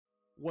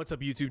What's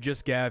up, YouTube?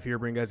 JustGav here,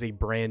 bringing guys a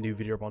brand new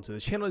video up onto the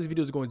channel. This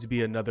video is going to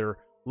be another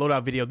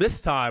loadout video.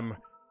 This time,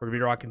 we're going to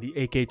be rocking the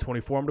AK-24.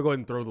 I'm going to go ahead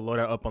and throw the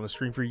loadout up on the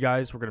screen for you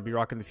guys. We're going to be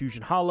rocking the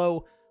Fusion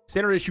Hollow,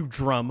 standard issue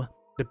drum,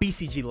 the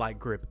BCG light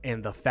grip,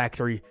 and the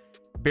factory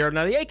barrel.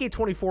 Now, the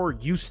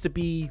AK-24 used to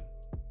be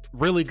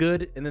really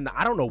good, and then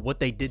I don't know what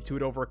they did to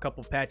it over a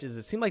couple patches.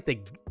 It seemed like they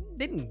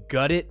didn't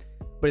gut it,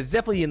 but it's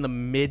definitely in the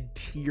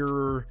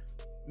mid-tier,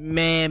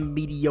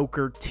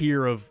 mediocre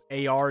tier of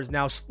ARs.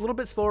 Now, a little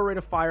bit slower rate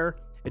of fire.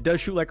 It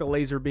does shoot like a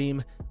laser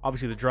beam.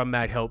 Obviously, the drum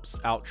mag helps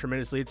out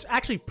tremendously. It's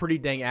actually pretty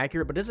dang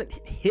accurate, but doesn't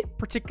hit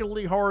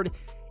particularly hard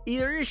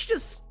either. It's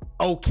just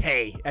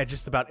okay at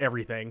just about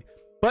everything.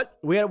 But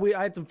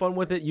I had some fun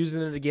with it,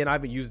 using it again. I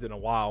haven't used it in a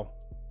while,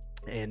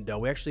 and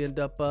we actually end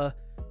up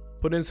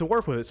putting in some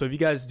work with it. So if you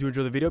guys do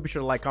enjoy the video, be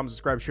sure to like, comment,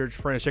 subscribe, share with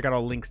your friends. Check out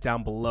all the links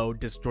down below.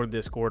 Just join the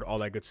Discord, all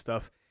that good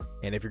stuff.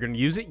 And if you're going to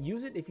use it,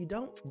 use it. If you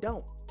don't.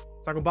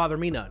 It's not gonna bother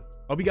me none.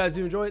 Hope you guys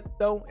do enjoy it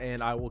though,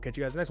 and I will catch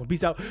you guys in the next one.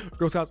 Peace out,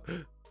 Girl Scouts.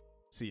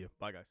 See you.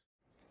 Bye, guys.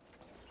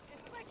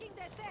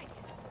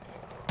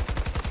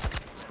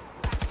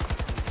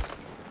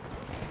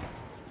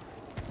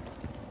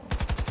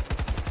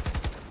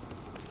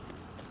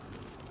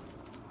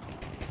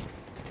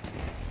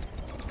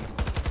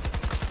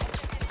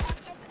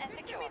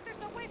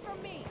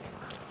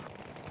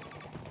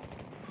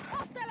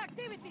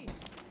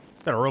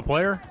 Is that a real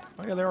player?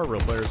 Oh yeah, there are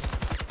real players.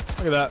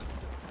 Look at that.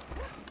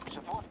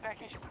 Support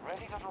package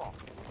ready to drop.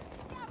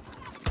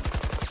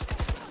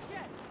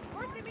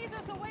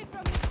 Away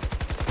from me.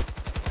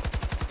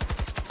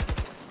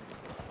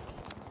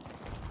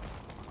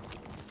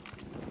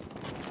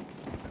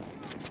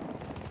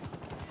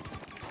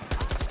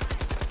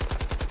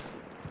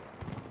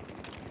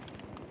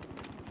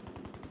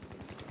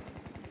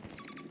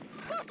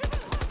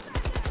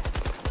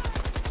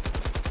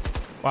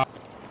 Wow.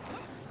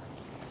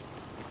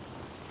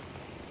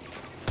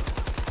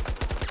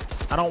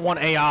 I don't want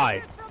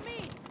AI.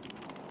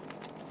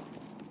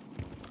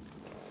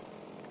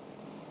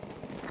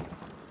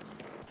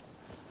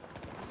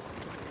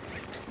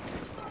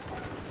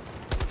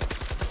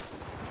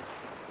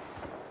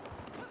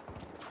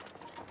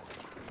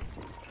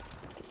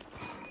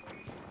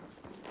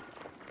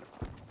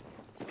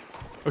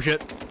 Oh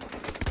shit.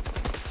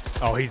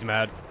 Oh, he's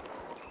mad.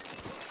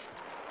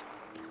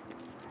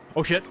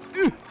 Oh shit.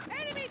 Enemy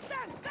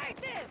tank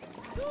sighted.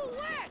 Too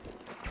wet.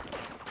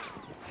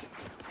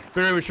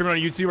 Are you streaming on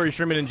YouTube? Are you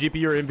streaming in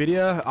GPU or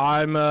Nvidia?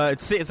 I'm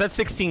it's at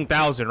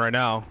 16,000 right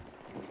now.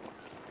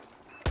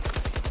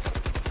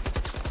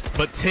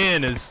 But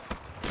 10 is,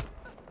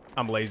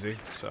 I'm lazy,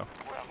 so.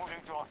 We're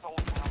moving to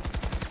assault.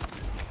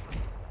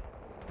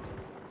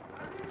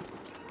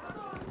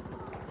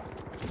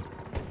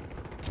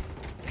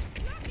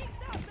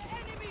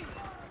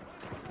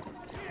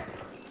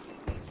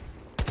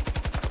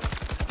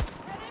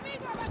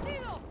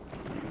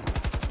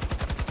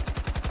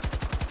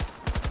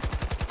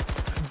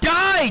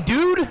 Die,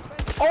 dude!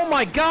 Oh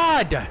my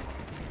god!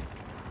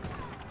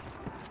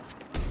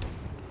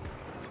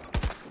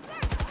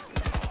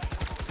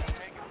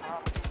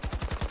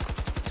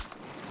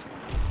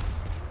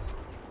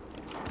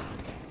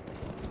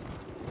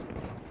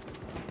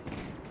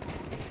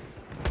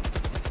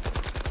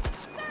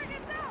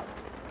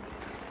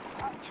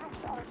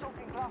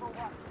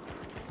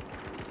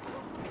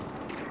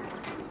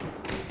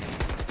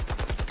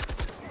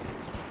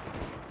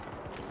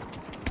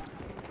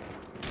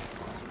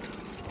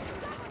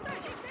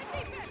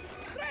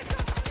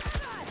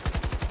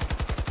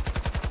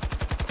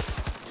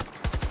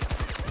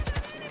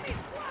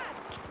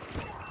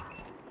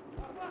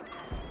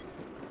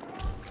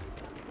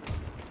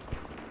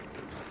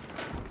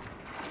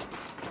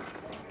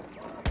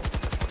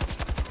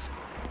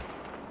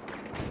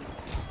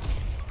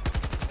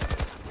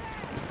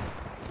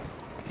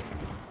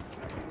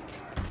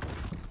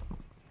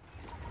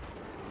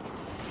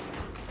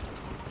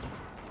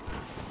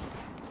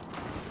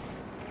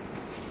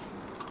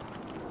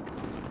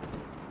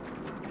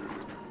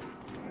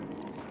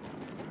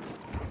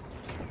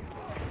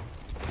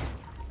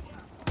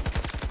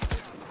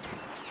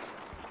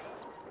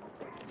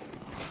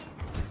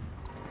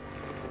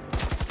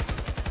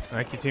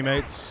 Thank you,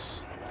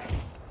 teammates.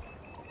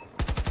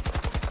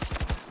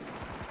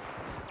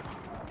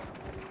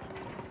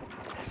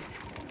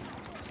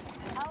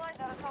 Allies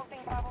are assaulting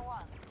Bravo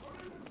 1.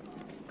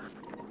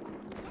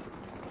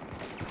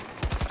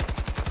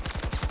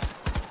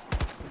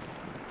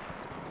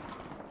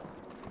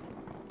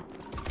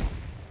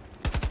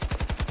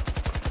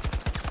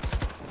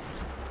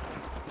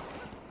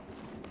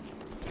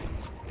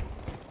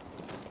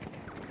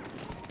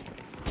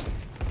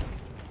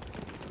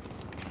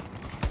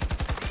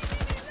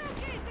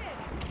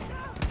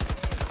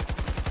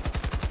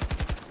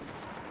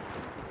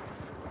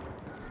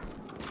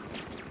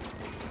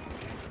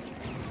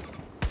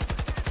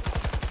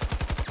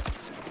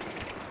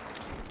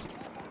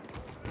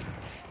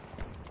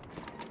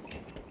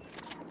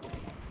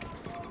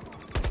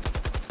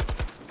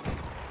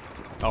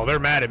 Oh, they're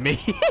mad at me.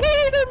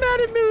 They're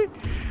mad at me.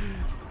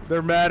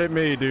 They're mad at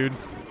me, dude.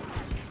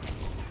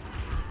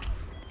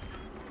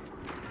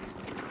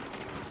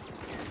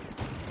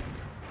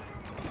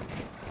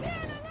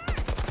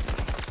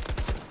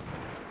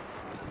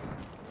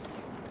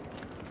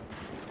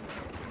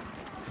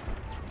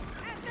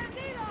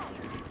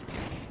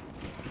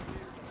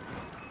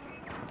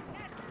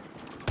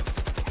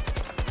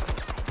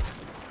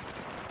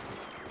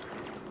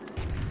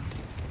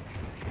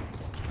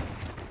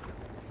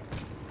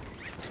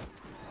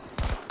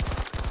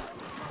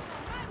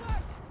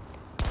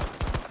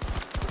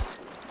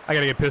 I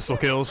gotta get pistol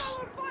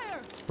kills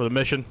for the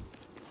mission.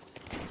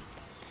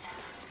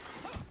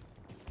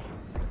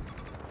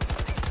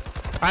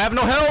 I have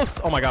no health!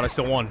 Oh my god, I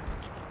still won.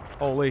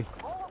 Holy.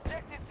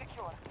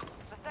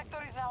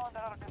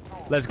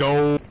 Let's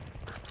go.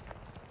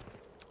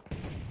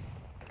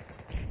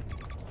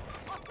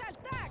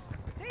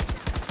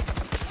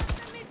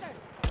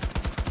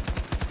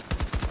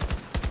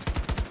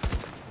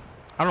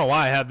 I don't know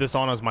why I have this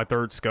on as my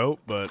third scope,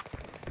 but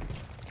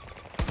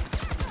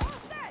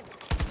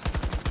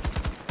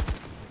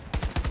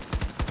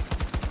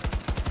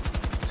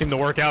seemed to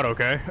work out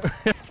okay.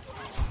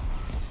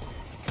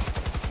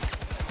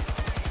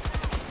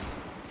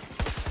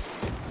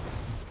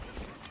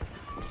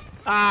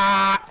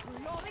 Ah!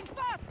 Reloading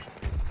fast.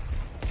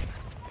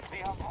 We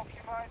have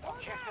occupied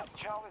objective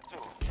Charlie 2.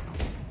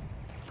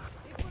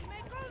 It will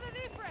make all the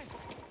difference.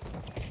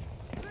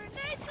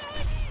 Grenade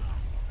going in.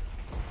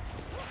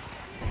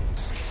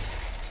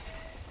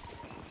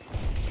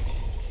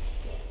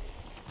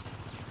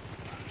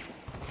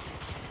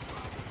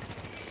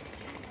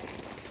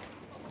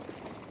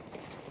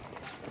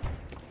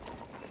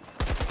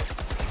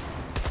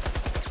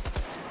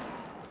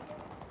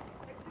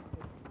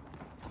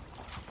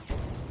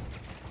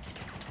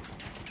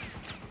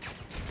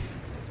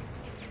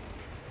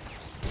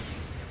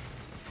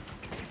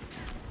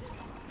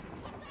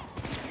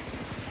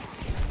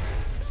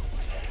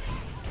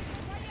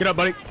 Get up,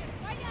 buddy.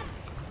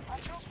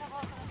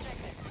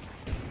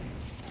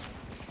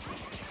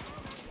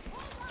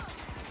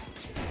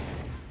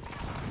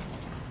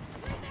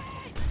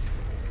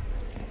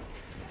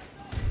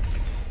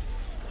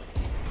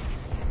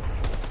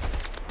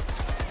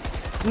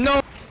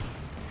 No.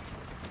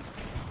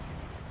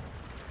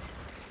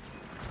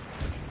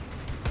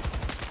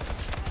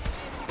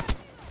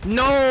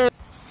 No.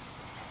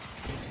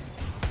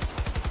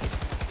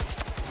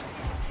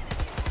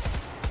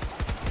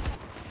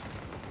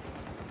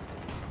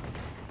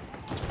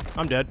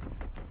 I'm dead.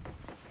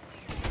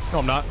 No,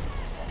 I'm not.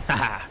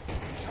 Haha.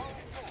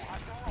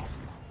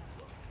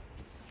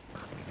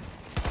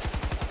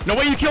 No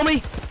way you kill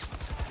me!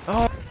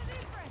 Oh.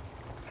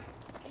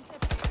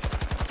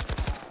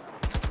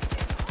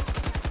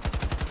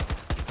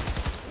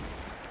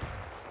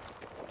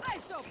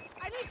 ISO,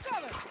 I need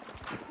cover.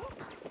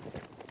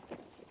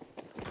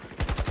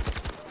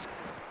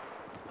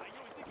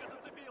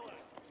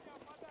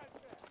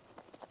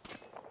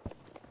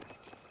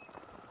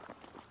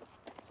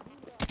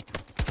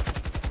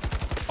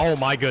 Oh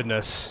my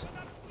goodness.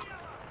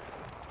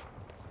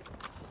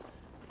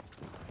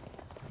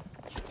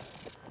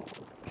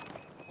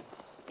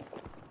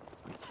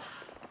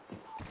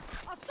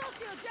 Assault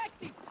the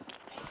objective.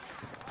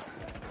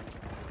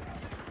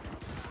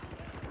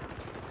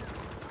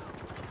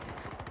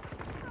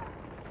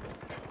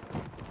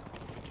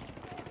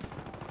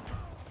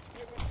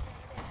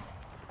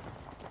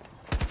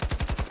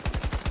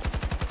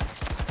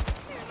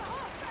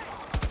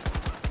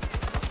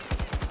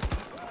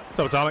 What's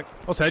up, Atomic?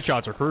 Those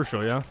headshots are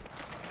crucial, yeah?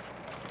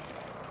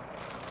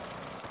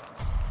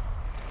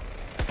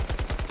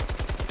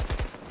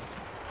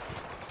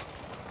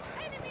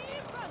 Enemy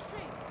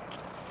infantry.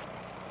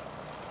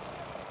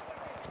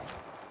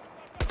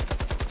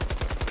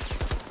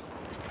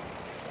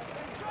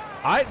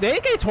 The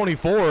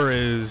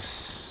AK-24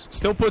 is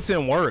still puts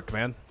in work,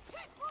 man.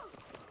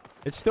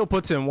 It still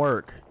puts in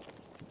work.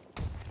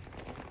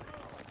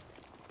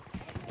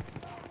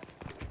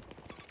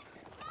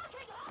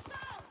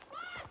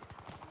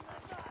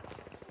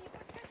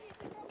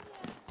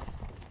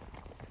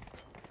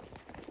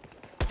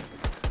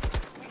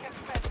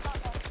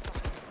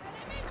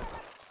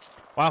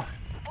 Wow.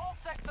 All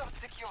sectors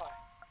secure.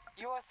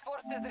 US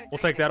forces We'll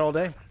take that all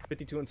day.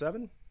 52 and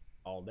 7?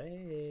 All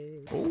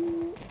day.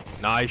 Ooh.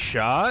 Nice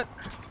shot.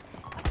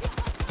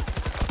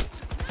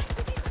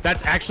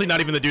 That's actually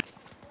not even the dude.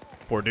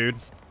 Poor dude.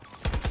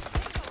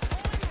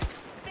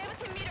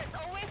 70 meters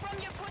away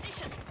from your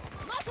position.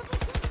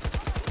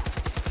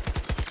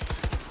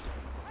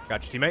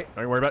 Got your teammate.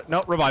 Don't worry about it.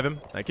 No, revive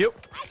him. Thank you.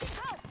 I can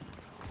help.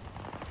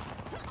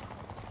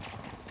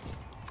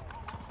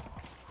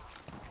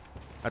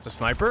 That's a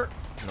sniper.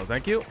 No,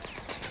 thank you.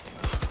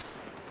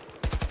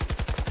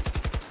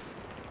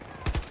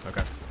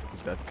 Okay,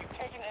 he's dead. We've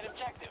taken an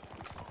objective.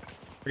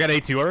 I got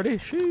A2 already.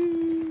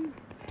 Shoo.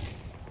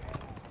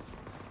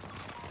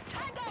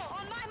 Tango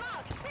on my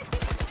mark.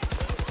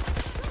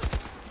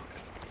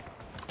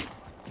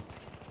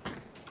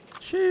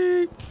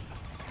 Shee.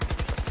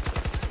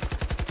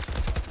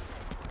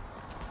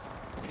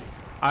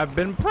 I've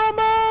been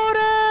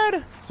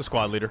promoted. It's a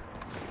squad leader.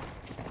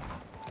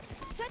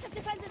 Set of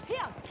defenses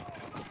here.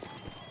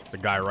 The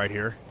guy right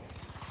here.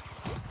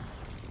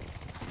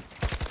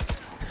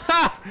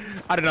 Ha!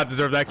 I did not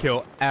deserve that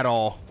kill at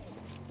all.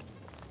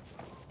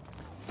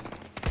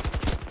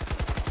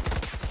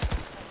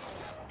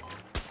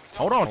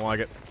 Hold on, I don't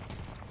like it.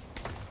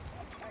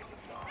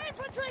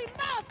 Infantry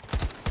mount.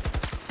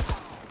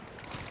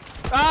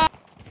 Ah!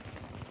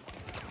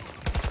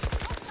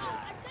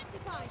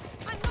 Identified.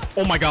 I'm not.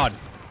 Oh my god.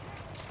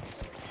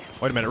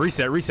 Wait a minute.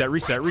 Reset.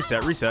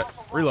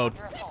 Reload.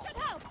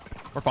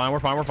 We're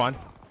fine.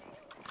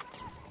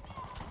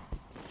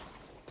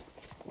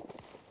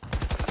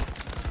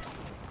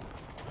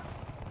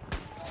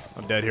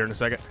 I'm dead here in a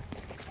second.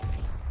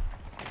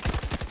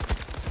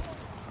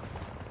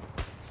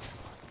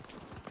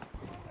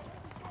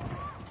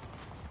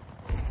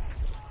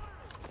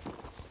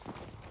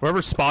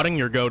 Whoever's spotting,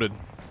 you're goated.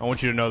 I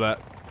want you to know that.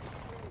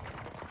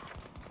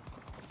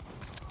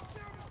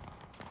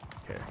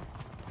 Okay.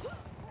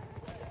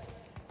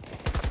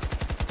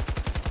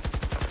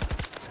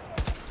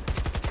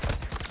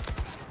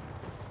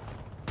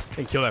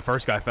 Didn't kill that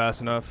first guy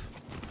fast enough.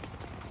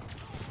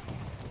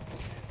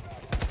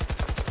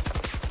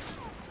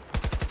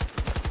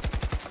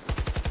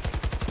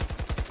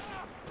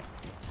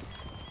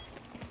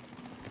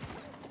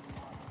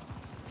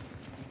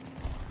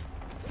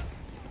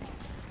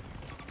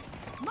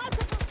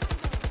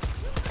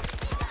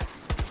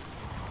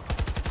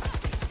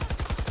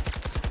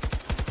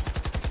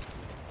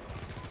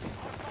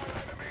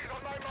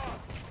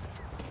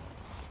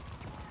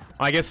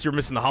 I guess you're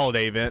missing the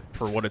holiday event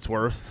for what it's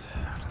worth.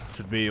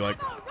 Should be like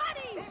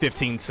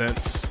 15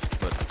 cents.